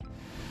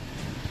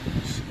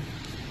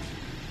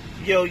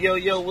Yo, yo,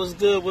 yo, what's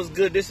good? What's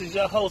good? This is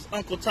your host,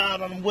 Uncle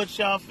Todd, on the What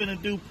Y'all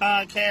Finna Do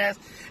podcast.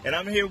 And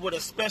I'm here with a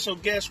special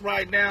guest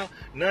right now,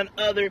 none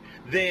other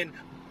than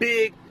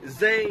Big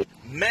Zay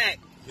Mac.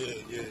 Yeah.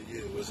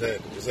 What's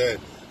happening?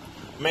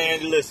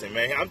 Man, listen,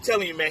 man. I'm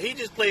telling you, man, he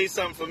just played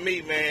something for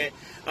me, man.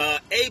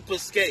 Ape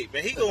Escape,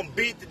 man. He gonna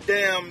beat the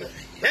damn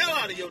hell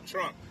out of your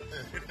trunk.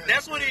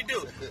 That's what he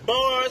do.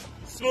 Bars,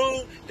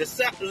 smooth,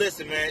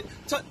 listen, man.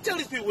 Tell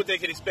these people what they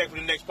can expect for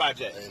the next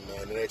project. Hey,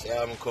 man, the next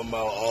album come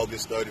out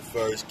August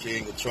 31st,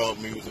 King of Trump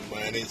Music,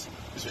 man. It's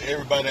for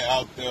everybody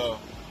out there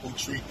who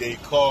treat their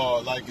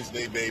car like it's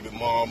their baby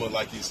mama,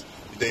 like it's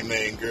their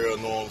main girl,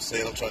 know what I'm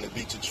saying? I'm trying to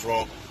beat your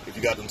trunk. If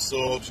you got them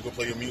subs, you can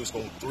play your music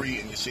on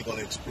 3 and your shit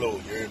gonna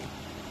explode, you hear me?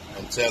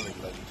 I'm telling you,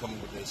 like, you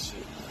coming with that shit,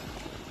 man.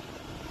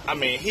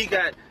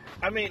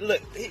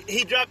 Look,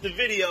 he dropped the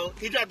video.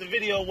 He dropped the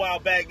video a while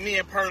back, me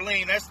and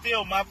Perline. That's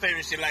still my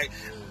favorite shit. Like,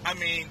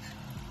 yeah.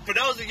 For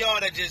those of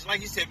y'all that just,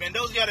 like you said, man,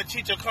 those of y'all that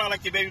treat your car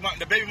like your baby mama,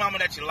 the baby mama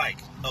that you like,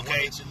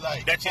 okay?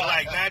 That you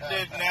like. Not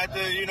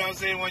the, you know what I'm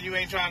saying, when you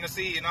ain't trying to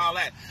see and all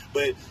that.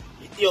 But,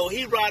 yo,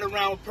 he ride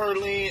around with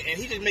Perline, and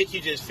he just make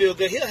you just feel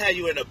good. He'll have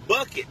you in a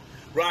bucket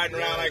riding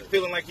around like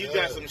feeling like you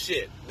got some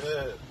shit.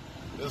 Yeah,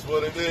 that's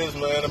what it is,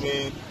 man. I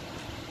mean,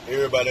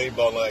 everybody ain't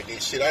balling like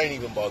that. Shit, I ain't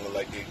even balling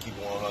like that. Keep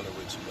it 100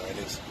 with you, man.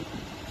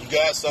 You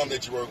got something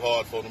that you work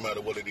hard for no matter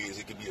what it is.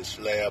 It could be a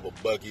slab, a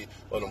bucket,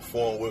 or them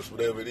foreign whips,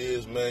 whatever it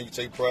is, man. You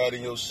take pride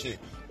in your shit.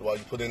 While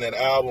you put in that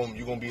album,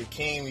 you going to be a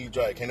king when you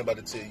drive. Can't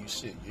nobody tell you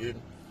shit, you hear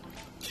me?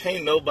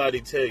 Can't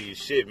nobody tell you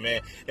shit,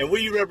 man. And where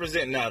you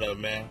representing out of,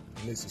 man?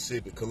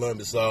 Mississippi,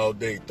 Columbus all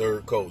day,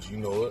 Third Coast. You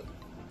know it?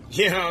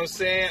 You know what I'm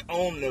saying?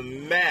 On the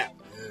map.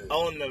 Yeah.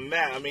 On the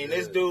map. I mean,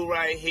 this dude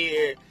right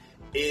here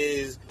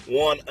is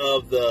one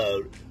of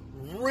the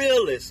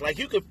realest. Like,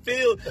 you can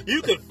feel the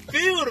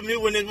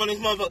music when this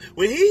motherfucker,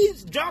 when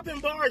he's dropping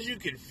bars, you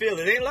can feel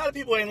it. Ain't a lot of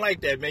people ain't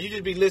like that, man. You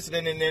just be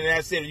listening and then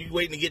that's it. You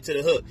waiting to get to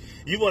the hook.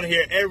 You want to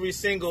hear every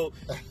single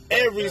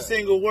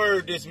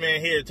word this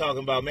man here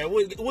talking about, man.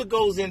 What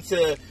goes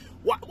into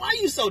why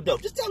you so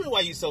dope? Just tell me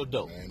why you so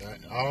dope. Man,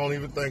 I don't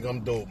even think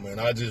I'm dope, man.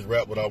 I just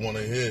rap what I want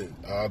to hear.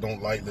 I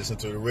don't like listening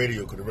to the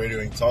radio because the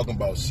radio ain't talking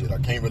about shit. I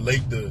can't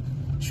relate to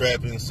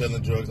trapping,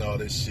 selling drugs, and all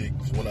that shit.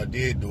 Cause when I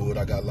did do it,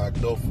 I got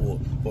locked up for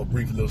a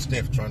brief little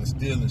stint for trying to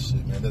steal and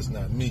shit, man. That's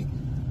not me.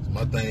 So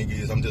my thing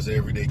is, I'm just an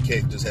everyday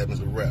cat, just happens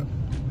to rap.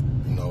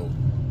 You know,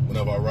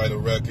 whenever I write a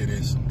record,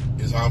 it's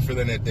how I'm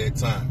feeling at that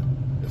time.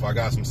 If I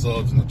got some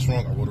subs in the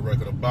trunk, I wrote a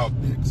record about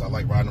that, because I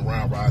like riding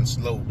around, riding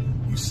slow.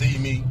 You see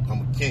me,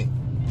 I'm a king.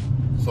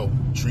 So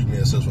treat me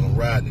as such when I'm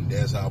riding, and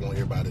that's how I want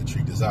everybody to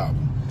treat this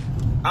album.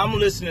 I'm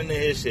listening to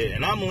his shit,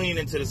 and I'm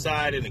leaning to the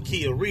side in the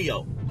Kia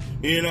Rio.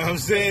 You know what I'm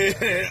saying?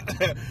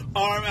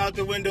 Arm out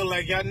the window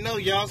like y'all know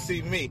y'all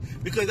see me.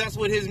 Because that's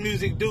what his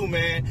music do,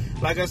 man.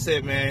 Like I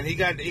said, man, he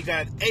got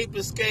Ape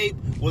Escape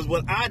was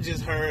what I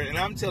just heard, and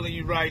I'm telling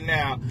you right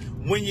now,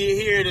 when you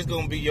hear it, it's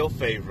gonna be your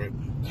favorite.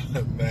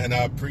 Man,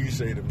 I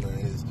appreciate it, man.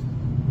 It's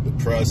the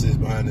process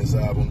behind this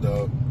album,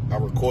 dog. I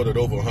recorded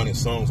over 100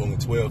 songs, only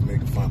 12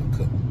 made the final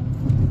cut.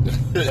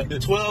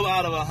 12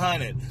 out of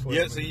 100.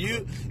 Yeah, so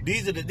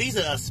these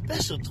are a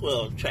special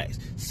 12 tracks.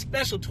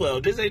 Special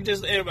 12. This ain't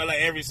just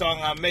every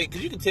song I make,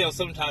 because you can tell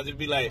sometimes it'd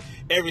be like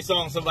every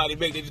song somebody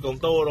make, they just gonna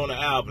throw it on the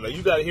album. Like,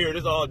 you gotta hear it,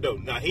 it's all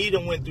dope. Now, he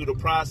done went through the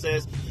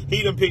process.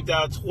 He done picked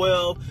out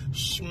 12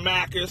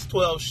 schmackers,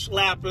 12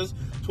 slappers,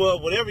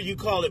 12 whatever you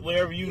call it,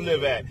 wherever you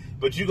live at.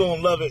 But you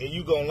gonna love it and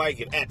you gonna like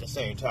it at the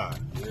same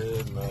time.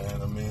 Yeah,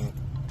 man. I mean,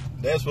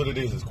 that's what it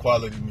is. It's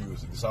quality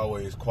music. It's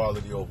always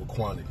quality over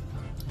quantity.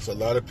 So a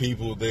lot of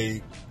people,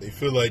 they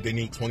feel like they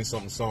need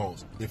 20-something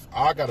songs. If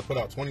I got to put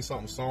out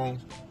 20-something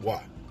songs,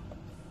 why?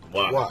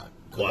 Because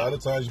a lot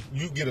of times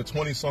you get a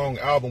 20-song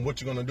album, what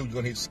you going to do? You're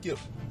going to hit skip.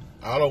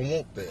 I don't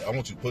want that. I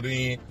want you to put it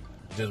in,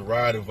 just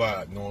ride and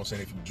vibe. You know what I'm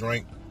saying? If you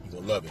drink, you're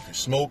going to love it. If you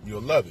smoke,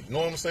 you'll love it. You know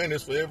what I'm saying?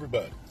 It's for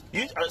everybody.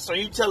 So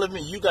you telling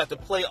me you got to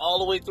play all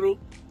the way through?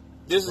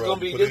 This is going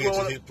to be... Put it in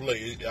to hit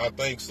play. I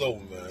think so,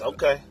 man.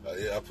 Okay.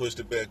 I pushed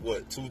it back,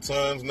 2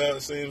 times now,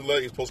 it seems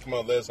like. It's supposed to come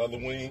out last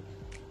Halloween.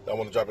 I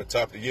want to drop it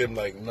top of the year. I'm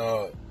like,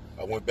 nah.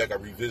 I went back, I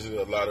revisited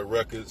a lot of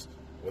records.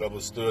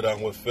 Whatever stood out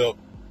and what felt,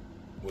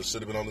 what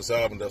should have been on this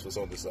album, that's what's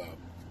on this album.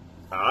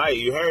 All right,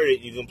 you heard it.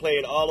 You can play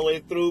it all the way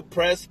through.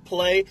 Press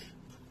play,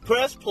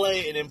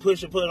 and then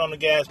put it on the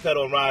gas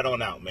pedal and ride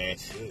on out, man.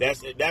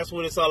 That's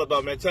what it's all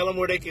about, man. Tell them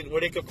where they can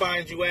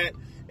find you at.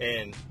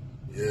 And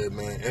yeah,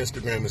 man.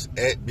 Instagram is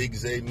at Big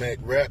Zay Mac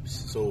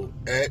Raps. So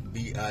at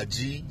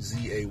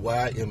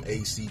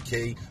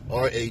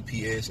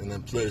BigZayMackRaps, and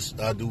then plus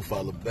I do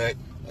follow back.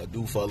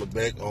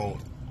 On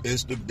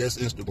that's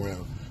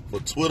Instagram. For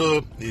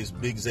Twitter is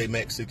Big Zay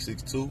Mac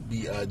 662,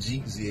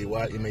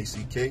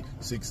 BigZayMack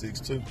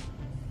 662.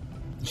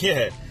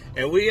 Yeah,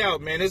 and we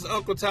out, man. This is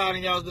Uncle Todd,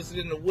 and y'all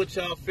listening to What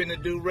Y'all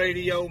Finna Do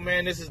Radio,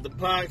 man. This is the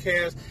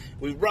podcast.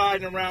 We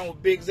riding around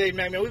with Big Zay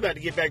Mac, man. We about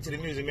to get back to the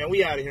music, man.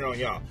 We out of here on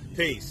y'all.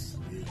 Peace.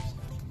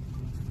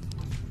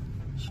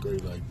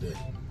 Straight like that.